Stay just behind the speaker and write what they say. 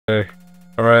Okay.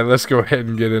 Alright, let's go ahead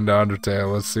and get into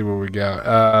Undertale. Let's see what we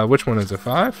got. Which one is it?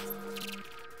 5?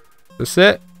 This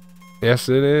it? Yes,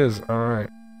 it is. Alright.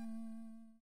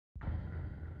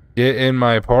 Get in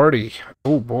my party.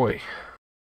 Oh boy.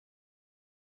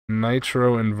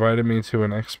 Nitro invited me to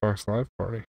an Xbox Live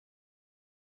party.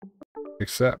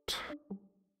 Accept.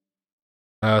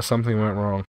 Something went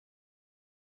wrong.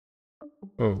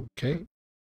 Okay.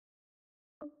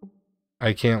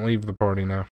 I can't leave the party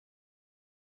now.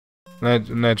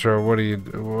 Nitro, what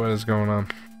is going on?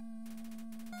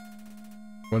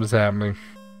 What is happening?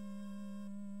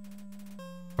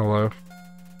 Hello?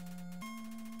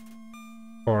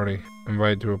 Party.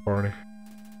 Invite to a party.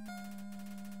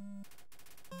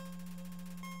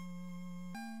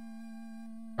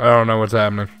 I don't know what's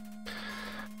happening.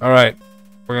 Alright.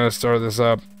 We're gonna start this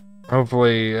up.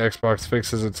 Hopefully Xbox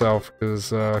fixes itself, because,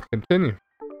 continue.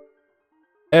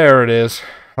 There it is.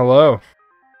 Hello.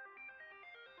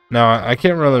 Now, I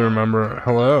can't really remember.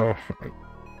 Hello.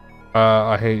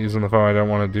 I hate using the phone. I don't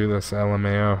want to do this.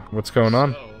 LMAO. What's going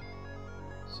on?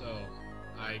 So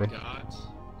I got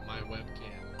my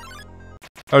webcam.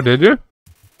 Oh, did you?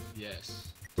 Yes.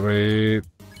 Sweet.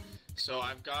 So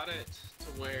I've got it to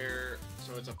where,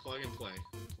 so it's a plug and play.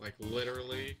 Like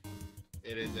literally,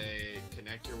 it is a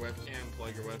connect your webcam,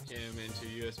 plug your webcam into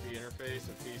USB interface,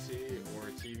 a PC, or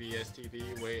a TV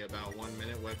STB. Wait about 1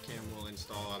 minute, webcam will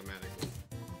install automatically.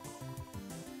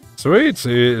 Sweet. So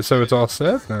it's all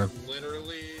set then.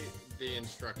 Literally the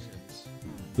instructions.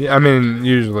 Yeah, I mean,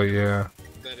 usually, yeah.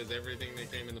 That is everything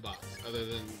that came in the box, other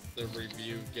than the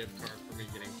review gift card for me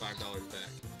getting $5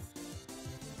 back.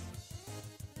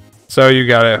 So you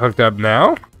got it hooked up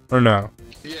now, or no?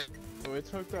 Yeah. So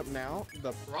it's hooked up now.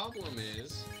 The problem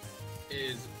is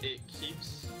it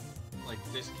keeps like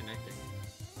disconnecting.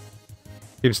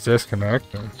 Keeps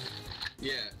disconnecting.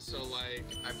 Yeah. So like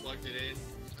I plugged it in.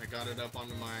 I got it up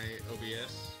onto my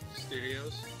OBS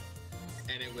studios,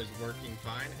 and it was working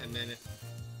fine. And then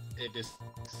it just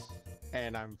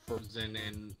and I'm frozen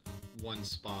in one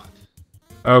spot.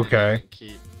 Okay.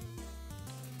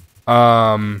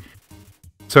 So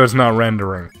it's not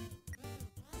rendering.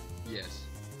 Yes.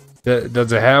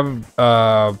 Does it have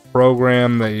a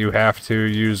program that you have to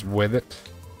use with it?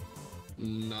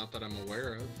 Not that I'm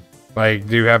aware of. Like,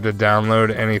 do you have to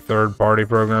download any third-party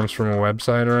programs from a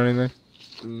website or anything?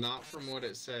 Not from what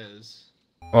it says.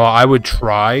 Well, I would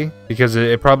try, because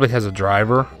it probably has a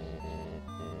driver.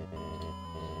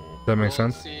 Does that make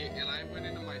sense? See, and I went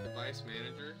into my device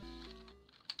manager.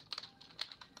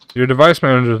 Your device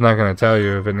manager is not going to tell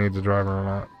you if it needs a driver or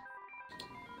not.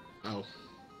 Oh.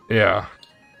 Yeah.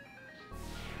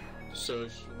 So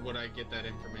would I get that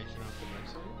information off the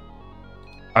website?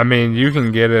 I mean, you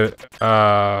can get it,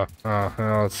 no,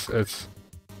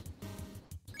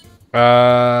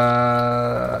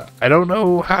 I don't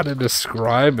know how to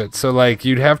describe it. So, like,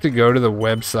 you'd have to go to the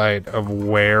website of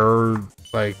where,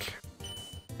 like,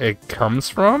 it comes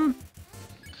from.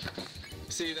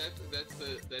 See, that's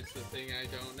the thing I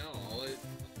don't know. All it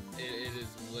is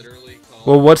literally called.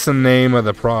 Well, what's the name of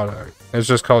the product? It's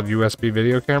just called USB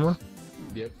video camera?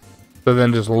 Yep. So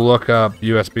then just look up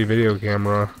USB video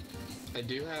camera. I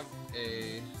do have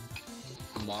a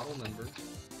model number.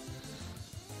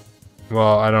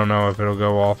 Well, I don't know if it'll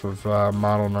go off of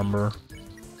model number.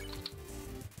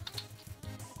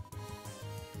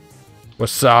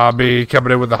 Wasabi,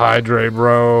 coming in with the hydrate,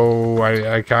 bro.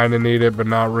 I kind of need it, but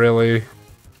not really.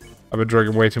 I've been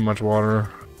drinking way too much water.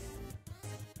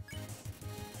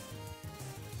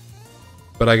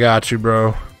 But I got you,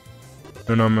 bro.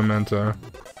 Uno memento.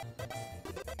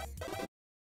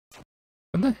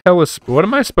 What the hell is... What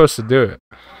am I supposed to do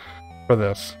for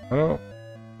this? I don't...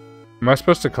 Am I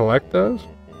supposed to collect those?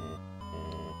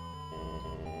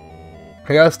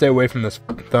 I gotta stay away from this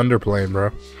thunder plane,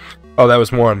 bro. Oh, that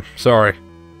was one. Sorry.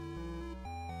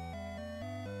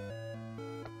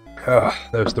 That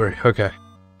was 3. Okay.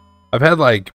 I've had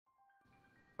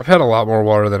a lot more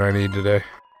water than I need today.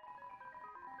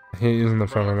 I hate using the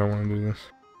phone. I don't want to do this.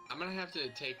 I'm gonna have to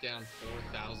take down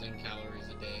 4,000 calories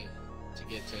a day to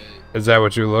get to. Is that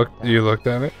what you looked? You looked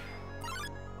at it?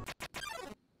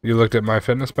 You looked at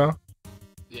MyFitnessPal?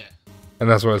 Yeah. And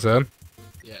that's what it said?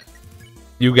 Yeah.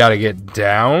 You gotta get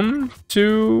down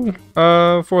to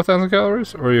 4,000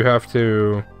 calories, or you have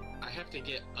to. I have to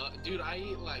get up, dude. I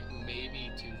eat like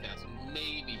maybe 2,000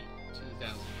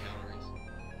 calories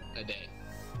a day.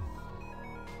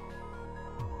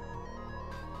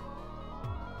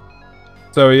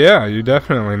 So yeah, you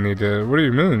definitely need to. What do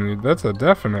you mean? That's a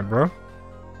definite, bro.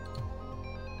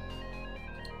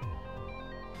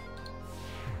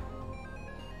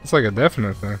 It's like a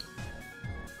definite thing.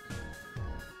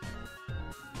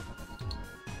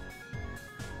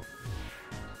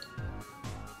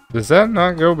 Does that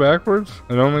not go backwards?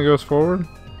 It only goes forward?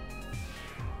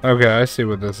 Okay, I see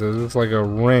what this is. It's like a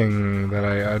ring that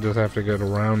I just have to get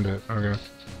around it. Okay.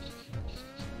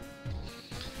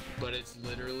 But it's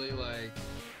literally like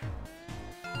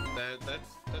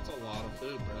that's a lot of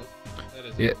food, bro. That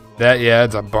is Yeah,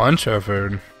 it's a bunch of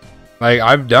food. Like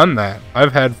I've done that.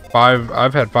 I've had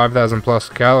 5,000 plus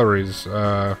calories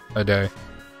a day.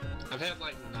 I've had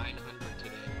like 900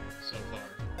 today so far.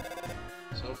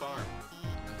 So far,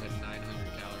 I've had 900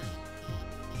 calories.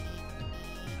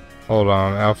 Hold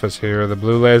on, Alpha's here. The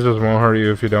blue lasers won't hurt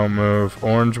you if you don't move.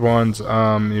 Orange ones,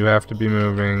 you have to be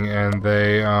moving, and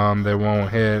they won't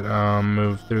hit.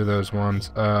 Move through those ones.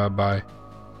 Bye.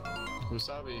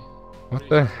 Wasabi. What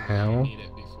the hell? Need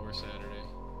it before Saturday.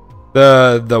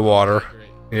 The water.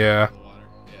 Yeah. The water.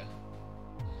 Yeah.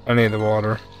 I need the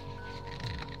water.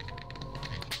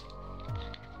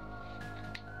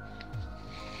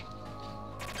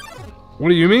 What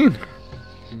do you mean?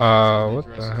 What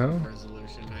the hell?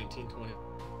 Resolution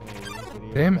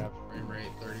 1920. Damn it. Frame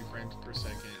rate 30 frames per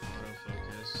second.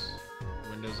 Autofocus.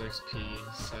 Windows XP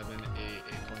 7, 8,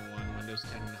 8.1. Windows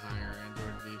 10 and higher.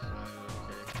 Android V5.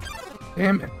 Okay.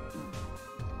 Damn it.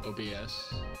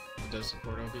 OBS. It does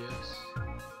support OBS.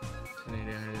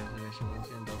 1080 high definition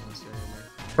webcam. Dolphin stereo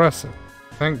mic. Impressive.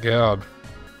 Thank God.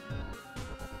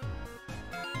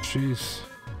 Jeez.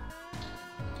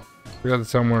 We got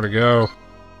somewhere to go.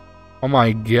 Oh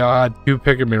my God, you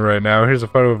picking me right now. Here's a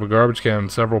photo of a garbage can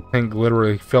and several pink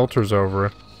glittery filters over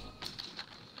it.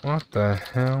 What the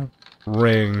hell?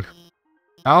 Ring.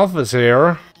 Alpha's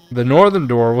here. The northern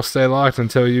door will stay locked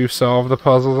until you solve the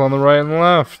puzzles on the right and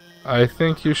left. I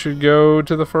think you should go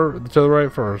to the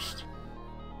right first.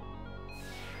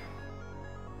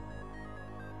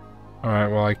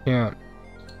 Alright, well I can't.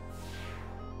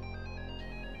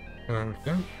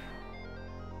 Okay.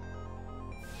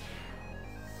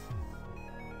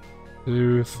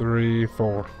 2, 3,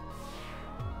 4.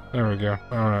 There we go.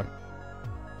 Alright.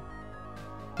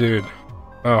 Dude.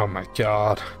 Oh my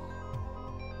God.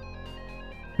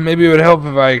 Maybe it would help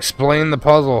if I explained the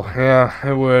puzzle. Yeah,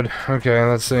 it would. Okay,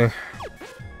 let's see.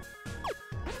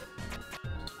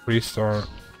 Restart.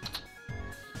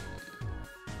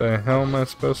 The hell am I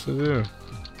supposed to do?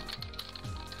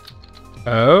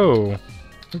 Oh.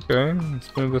 Okay,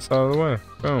 let's move this out of the way.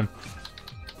 Boom.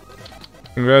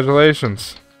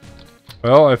 Congratulations.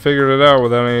 Well, I figured it out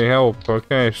without any help.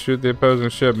 Okay, shoot the opposing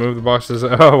ship, move the boxes.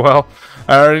 Oh, well,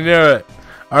 I already knew it.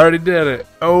 I already did it.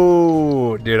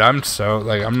 Oh, dude, I'm so,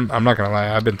 like, I'm not gonna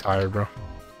lie. I've been tired, bro.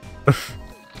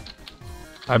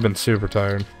 I've been super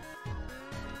tired.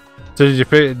 So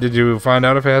did you find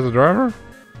out if it has a driver?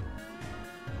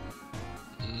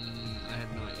 I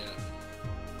have not yet.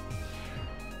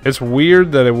 It's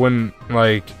weird that it wouldn't,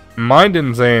 like, mine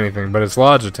didn't say anything, but it's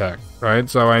Logitech, right?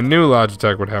 So I knew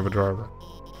Logitech would have a driver.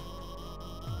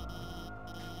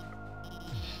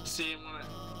 See,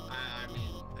 I mean,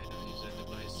 I know you said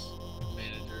device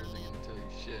manager isn't gonna tell you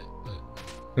shit, but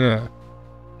Yeah.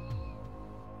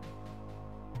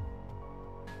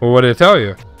 Well, what did it tell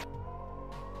you?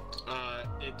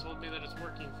 it told me that it's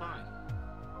working fine.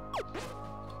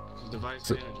 The device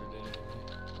manager did it.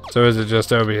 So is it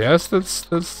just OBS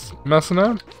that's messing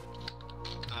up?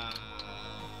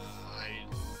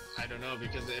 I don't know,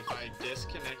 because if I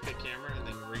disconnect the camera and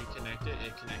then reconnect it,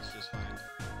 it connects just fine.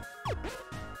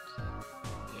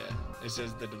 Yeah, it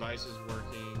says the device is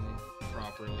working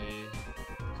properly.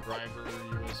 Driver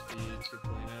USB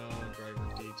 2.0, driver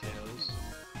details.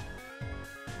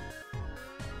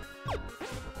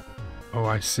 Oh,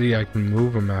 I see. I can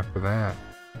move them after that.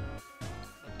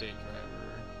 Update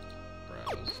driver.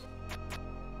 Browse.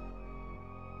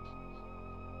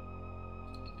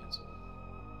 Cancel.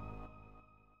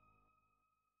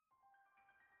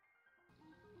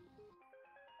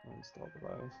 Uninstall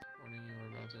device. Warning, you are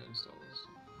about to install this.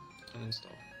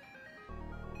 Uninstall.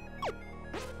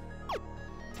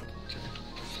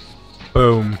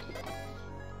 Boom.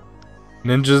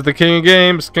 Ninja's the king of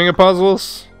games, king of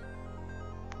puzzles.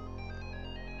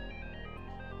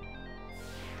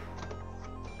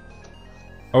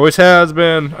 Always has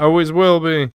been, always will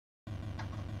be.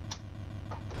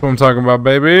 That's what I'm talking about,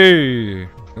 baby.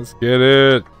 Let's get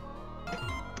it.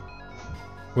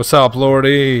 What's up,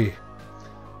 Lordy?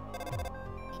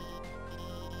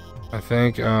 I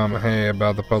think, hey,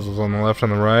 about the puzzles on the left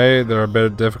and the right, they're a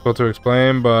bit difficult to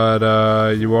explain,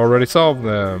 but, you already solved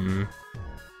them.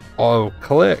 Oh,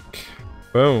 click.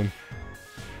 Boom.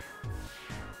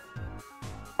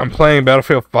 I'm playing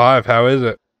Battlefield 5, how is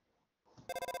it?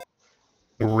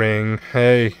 Ring.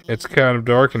 Hey, it's kind of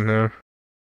dark in here.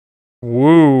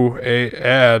 Woo,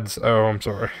 ads. Oh, I'm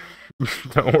sorry.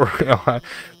 Don't worry.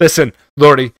 Listen,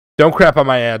 Lordy, don't crap on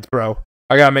my ads, bro.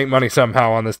 I gotta make money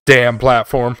somehow on this damn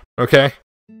platform, okay?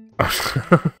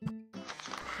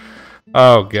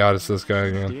 Oh god, it's this guy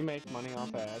again. Do you make money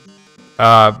off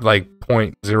ads? Like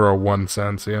 0.01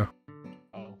 cents, yeah.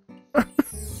 Oh.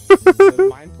 Does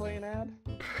mine play an ad?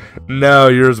 No,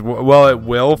 yours. Well, it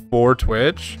will for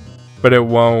Twitch, but it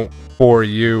won't for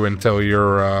you until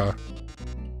you're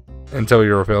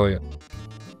affiliate.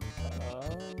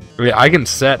 Yeah, I can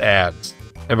set ads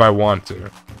if I want to,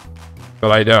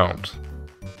 but I don't.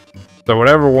 So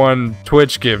whatever one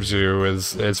Twitch gives you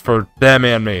is for them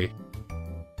and me.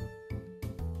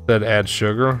 That add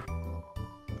sugar.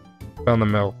 Found the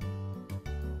milk.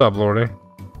 What's up, Lordy?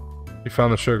 You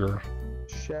found the sugar.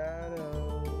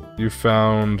 Shadow. You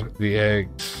found the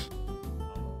eggs.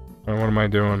 Alright, what am I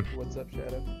doing? What's up,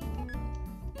 Shadow?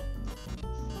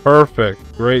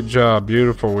 Perfect. Great job.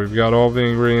 Beautiful. We've got all the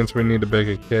ingredients we need to bake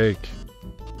a cake.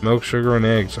 Milk, sugar, and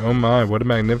eggs. Oh my, what a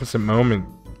magnificent moment.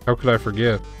 How could I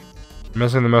forget? I'm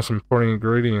missing the most important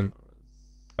ingredient.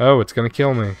 Oh, it's gonna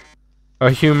kill me.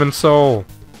 A human soul.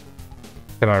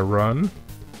 Can I run?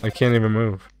 I can't even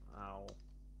move. Ow.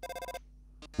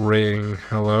 Ring.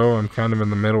 Hello, I'm kind of in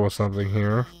the middle of something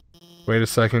here. Wait a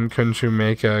second, couldn't you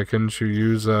make a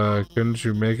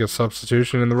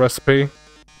substitution in the recipe?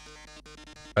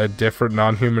 A different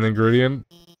non-human ingredient?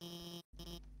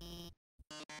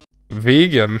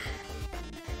 Vegan?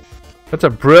 That's a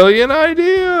brilliant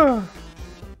idea!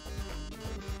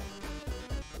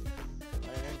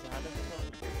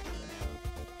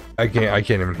 I can't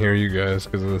even hear you guys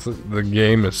because the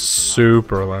game is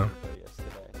super loud.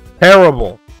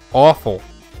 Terrible! Awful.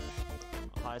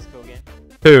 High school game?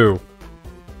 2.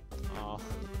 Oh.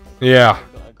 Yeah.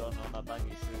 I got on that bang,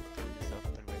 you should have killed yourself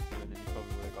midway through, and then you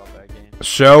probably would have got a better game.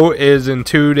 Show is in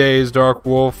 2 days, Dark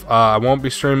Wolf. I won't be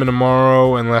streaming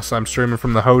tomorrow unless I'm streaming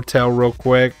from the hotel real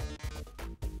quick.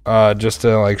 Just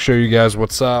to like show you guys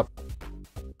what's up.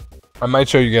 I might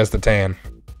show you guys the tan.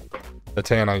 The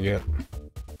tan I get.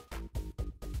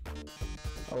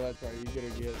 Oh, that's right. You're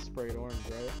gonna get sprayed orange,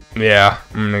 right? Yeah,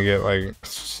 I'm gonna get like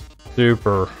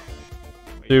super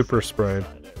sprayed.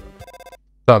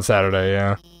 It's on Saturday,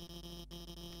 yeah.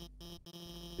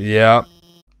 Yep.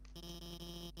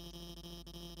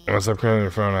 Once I upgraded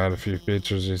your phone, I had a few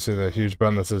features. You see that huge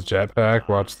button that says jetpack?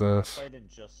 Watch this. Played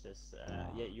Injustice.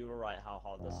 Yeah, you were right how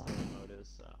hard the story mode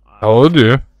is. I told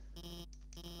you.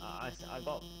 I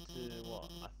got to what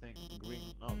I think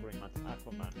not Green Lantern,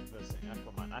 Aquaman versus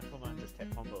Aquaman. Aquaman just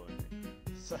kept comboing me,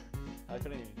 so I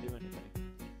couldn't even do anything.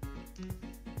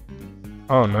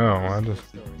 Oh no, I just.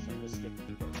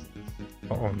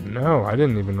 Oh no, I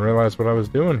didn't even realize what I was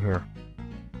doing here.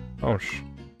 Oh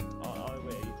Oh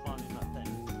wait, are you climbing that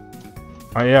thing?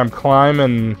 I am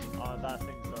climbing. Oh, that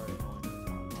thing's very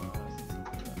annoying.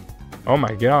 Oh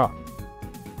my god.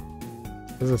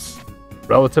 This is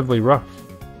relatively rough.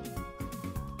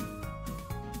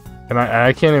 And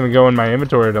I can't even go in my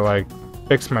inventory to like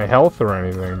fix my health or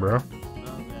anything, bro.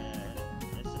 No, man.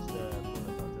 It's just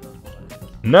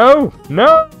No!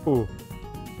 No!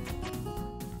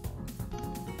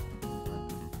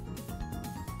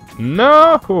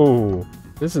 No!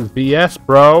 This is BS,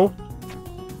 bro.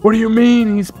 What do you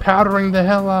mean? He's powdering the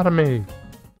hell out of me.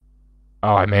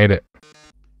 Oh, I made it.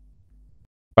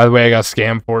 By the way, I got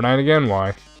scammed Fortnite again.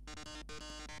 Why?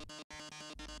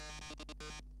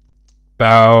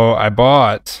 I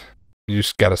bought. You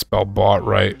just gotta spell bought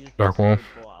right, Dark Wolf.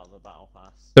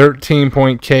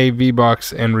 13.k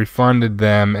V-Bucks and refunded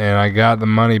them, and I got the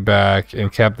money back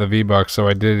and kept the V-Bucks, so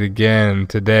I did it again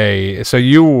today. So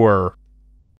you were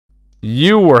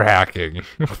hacking.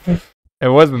 It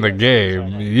wasn't the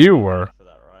game. You were.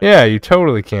 Yeah, you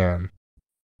totally can.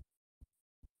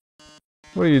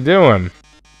 What are you doing?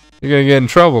 You're gonna get in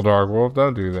trouble, Dark Wolf.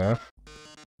 Don't do that.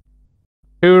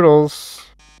 Toodles.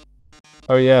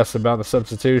 Oh yes, about the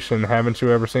substitution. Haven't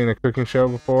you ever seen a cooking show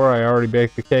before? I already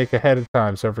baked the cake ahead of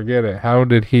time, so forget it. How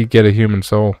did he get a human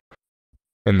soul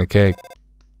in the cake?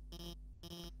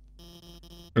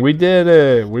 We did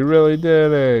it! We really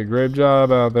did it! Great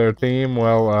job out there, team.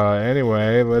 Well,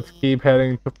 anyway, let's keep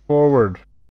heading forward.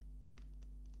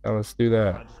 Now let's do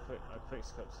that. I quick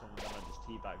skipped someone and I just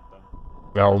teabagged them.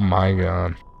 Oh my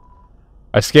god.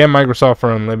 I scammed Microsoft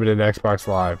for unlimited Xbox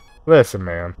Live. Listen,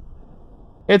 man.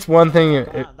 It's one thing. That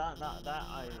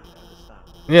I understand.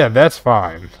 Yeah, that's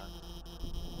fine.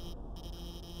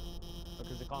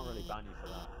 Because they can't really ban you for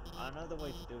that. I know the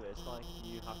way to do it. It's like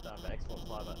you have to have Xbox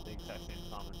Live at the exact same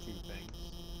time on 2 things,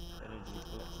 and it just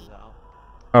glitches out.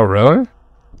 Oh, really?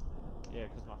 Yeah,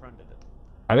 because my friend did it.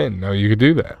 I didn't know you could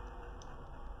do that.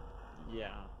 Yeah,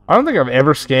 I don't think I've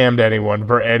ever scammed anyone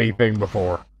for anything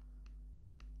before.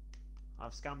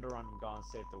 I've scammed a random guy and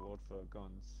saved the world for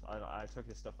guns. I took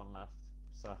his stuff and left,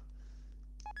 so...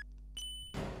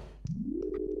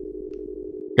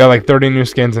 Got like 30 new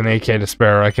skins and AK to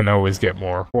spare. I can always get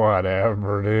more.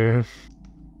 Whatever, dude.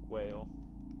 Whale.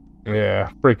 Yeah,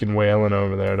 freaking whaling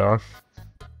over there, dog.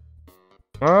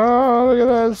 Oh, look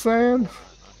at that sand.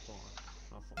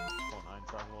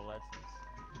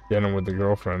 Dinner with the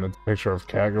girlfriend. It's a picture of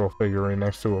Catgirl figurine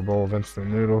next to a bowl of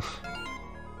instant noodles.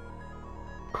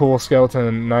 Cool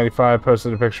Skeleton 95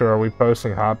 posted a picture. Are we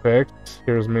posting hot pics?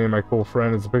 Here's me and my cool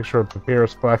friend. It's a picture of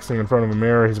Papyrus flexing in front of a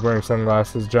mirror. He's wearing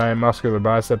sunglasses. Giant muscular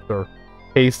biceps are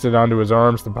pasted onto his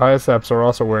arms. The biceps are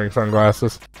also wearing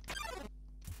sunglasses.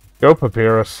 Go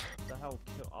Papyrus. What the hell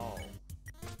oh.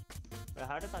 Wait,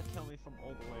 how did that kill me from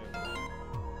all the way over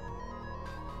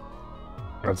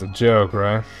there? That's a joke,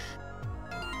 right?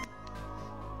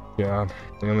 Yeah.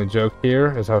 The only joke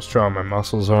here is how strong my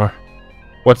muscles are.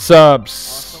 What's up?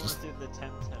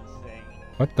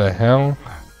 What the hell?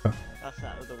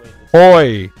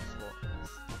 Boy!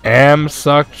 Am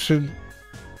suction.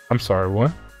 I'm sorry,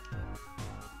 what?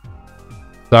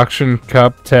 Suction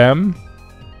cup Tem?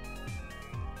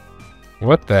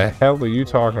 What the hell are you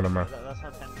talking about?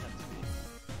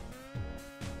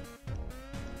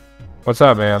 What's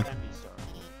up, man?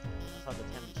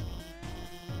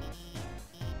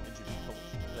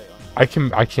 I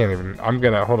can't even. I'm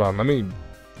gonna hold on. Let me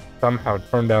somehow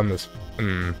turn down this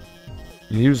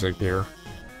music here.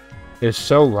 It's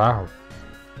so loud.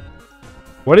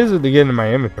 What is it to get in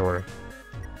my inventory?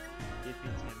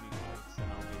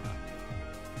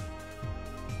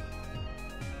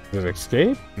 Does it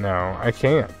escape? No, I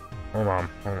can't. Hold on.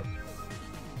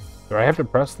 Do I have to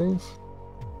press these?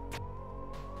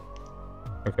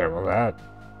 Okay, well that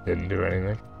didn't do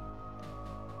anything.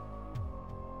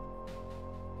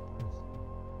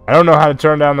 I don't know how to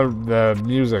turn down the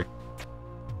music.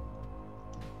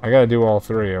 I gotta do all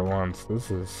three at once.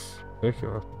 This is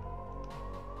ridiculous.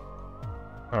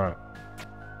 Alright.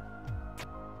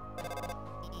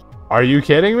 Are you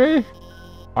kidding me?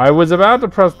 I was about to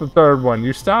press the third one.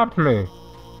 You stopped me.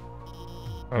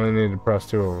 I only need to press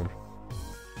two of them.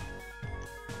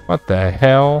 What the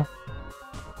hell?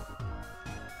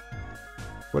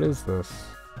 What is this?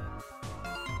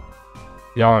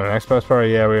 Y'all in an Xbox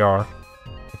party? Yeah, we are.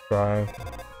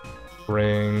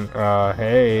 Ring.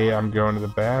 Hey, I'm going to the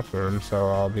bathroom, so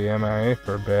I'll be MIA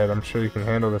for a bit. I'm sure you can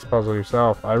handle this puzzle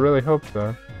yourself. I really hope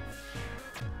so.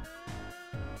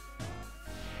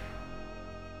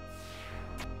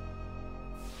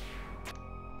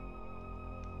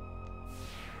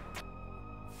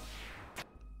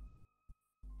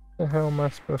 What the hell am I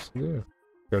supposed to do?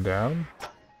 Go down?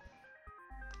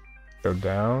 Go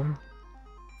down?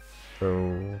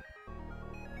 Go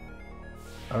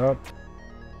up.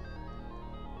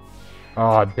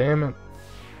 Aw, oh, damn it.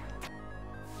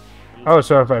 Oh,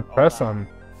 so if I press on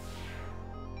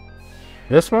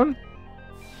this one?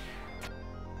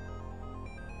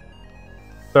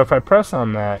 So if I press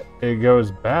on that, it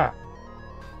goes back.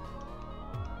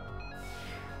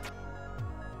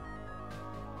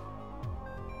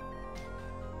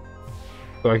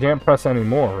 So I can't press any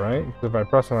more, right? Because if I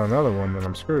press on another one, then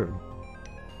I'm screwed.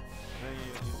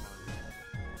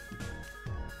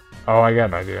 Oh, I got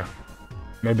an idea.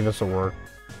 Maybe this will work.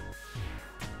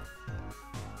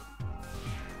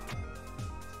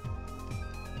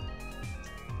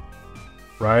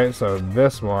 Right, so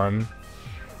this one...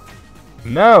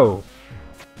 No!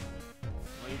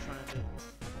 What are you trying to do?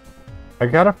 I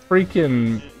gotta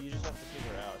freaking... You just have to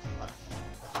figure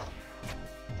it out.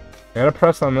 I gotta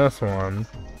press on this one.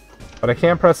 But I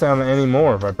can't press on any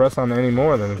more. If I press on any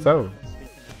more, then it's over.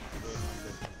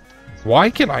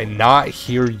 Why can I not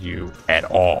hear you at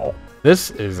all? This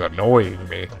is annoying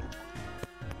me.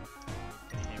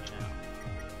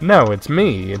 No, it's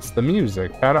me. It's the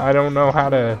music. I don't know how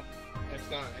to... It's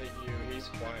not you. He's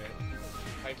quiet.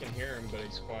 I can hear him, but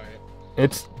he's quiet.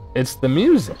 It's the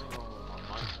music.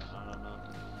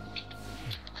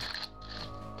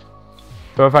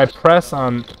 So if I press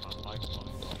on...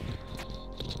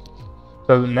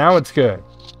 So now it's good.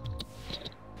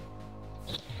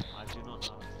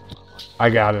 I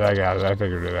got it. I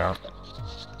figured it out.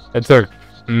 It took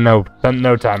no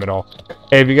time at all.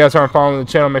 Hey, if you guys aren't following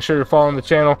the channel, make sure you're following the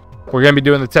channel. We're going to be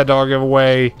doing the $10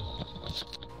 giveaway.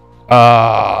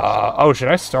 Oh, should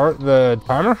I start the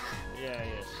timer? Yeah,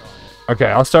 Okay,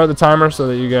 I'll start the timer so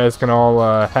that you guys can all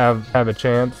have a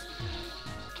chance.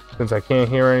 Since I can't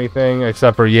hear anything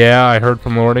except for, yeah, I heard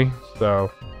from Lordy. So...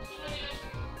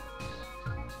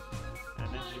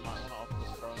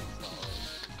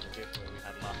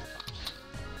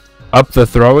 Up the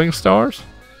throwing stars?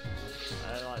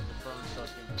 Like the throwing stars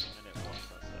give me a minute watch,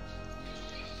 that's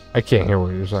it. I can't hear what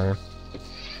you're saying.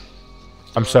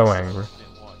 I'm so Throwing angry. stars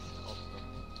minute watch of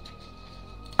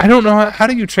them. I don't know how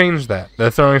do you change that? The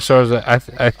throwing stars. I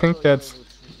think that's. Or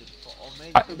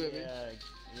maybe, I- you know,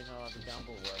 the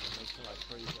gamble word makes it like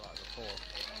freeze like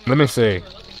before. Let me see.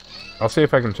 I'll see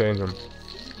if I can change them.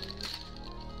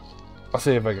 I'll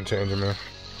see if I can change them here.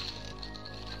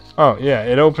 Oh yeah,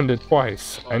 it opened it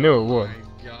twice. I knew it would.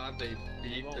 Oh my god, they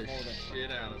beat the shit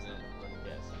out of it.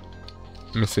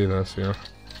 Let me see this here.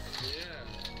 Yeah.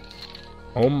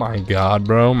 Oh my god,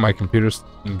 bro, my computer's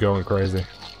going crazy.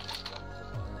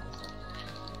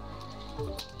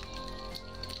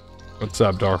 What's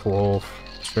up, Dark Wolf?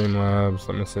 Streamlabs,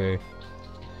 let me see.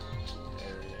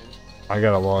 I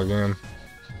gotta log in.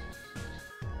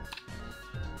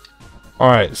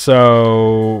 Alright,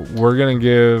 so we're gonna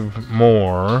give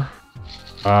more.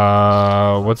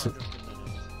 What's it?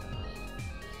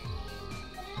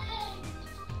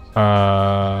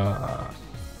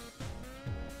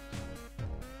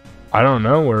 I don't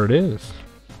know where it is.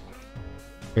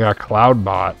 We got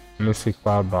Cloudbot. Let me see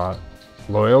Cloudbot.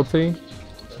 Loyalty?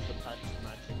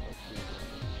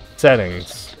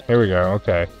 Settings. Here we go.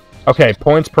 Okay. Okay,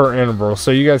 points per interval.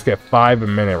 So you guys get 5 a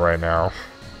minute right now.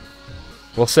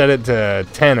 We'll set it to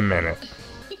 10 a minute.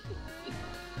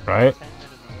 Right?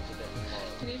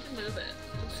 You need to move it.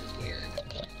 This is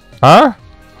weird. Huh?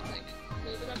 Like,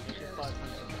 move it up here.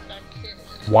 Back here.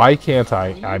 Why can't I?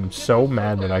 I'm so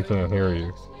mad that I can't hear you.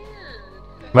 Weird.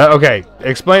 But okay,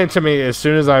 explain it to me as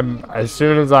soon as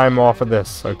I'm off of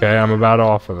this. Okay, I'm about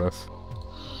off of this.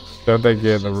 Don't they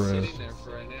get the It's room? sitting there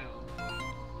for right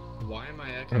now. Why am I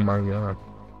Oh echoing? my god.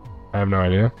 I have no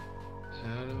idea.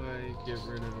 How do I get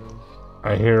rid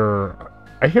of...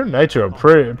 I hear Nitro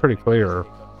pretty clear.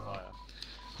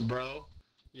 Bro,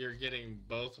 you're getting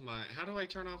both my... How do I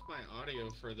turn off my audio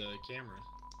for the camera?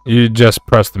 You just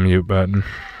press the mute button.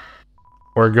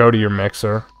 Or go to your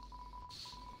mixer.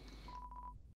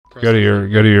 Press Go to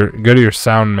the- your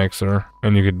sound mixer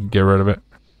and you could get rid of it.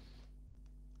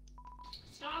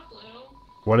 Stop, Lou.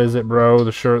 What is it, bro?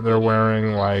 The shirt they're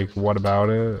wearing, like, what about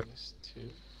it? This too.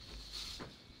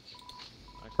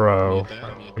 Bro, Mute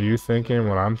that, mute are you thinking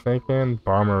what I'm thinking?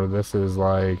 Bomber, this is,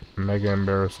 like, mega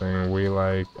embarrassing. We,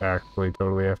 like, actually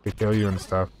totally have to kill you and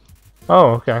stuff. Oh,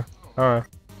 okay. Alright.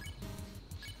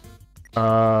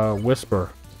 Whisper.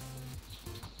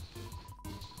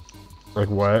 Like,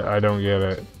 what? I don't get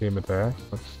it. Team attack?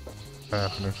 What's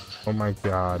happening? Oh my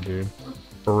god, dude.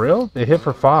 For real? They hit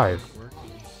for 5. Working.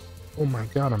 Oh my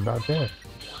god, I'm about dead.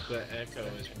 The echo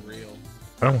is real.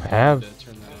 I don't have... To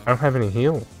turn that off. I don't have any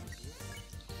heal.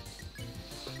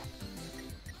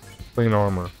 Clean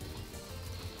armor.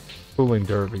 Cooling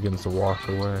dirt begins to wash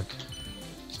away.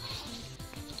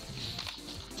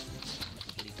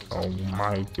 Oh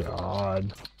my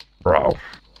god. Bro.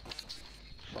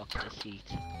 Fuck the sheet.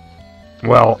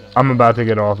 Well, I'm about to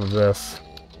get off of this.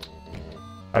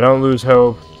 I don't lose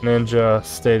hope. Ninja,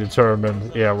 stay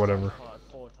determined. Yeah, whatever.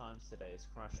 4 times today. It's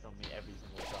crashed on me every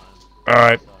single time.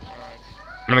 Alright. So,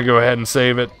 I'm gonna go ahead and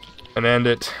save it and end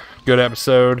it. Good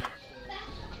episode.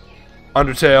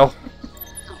 Undertale.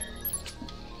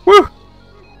 Woo!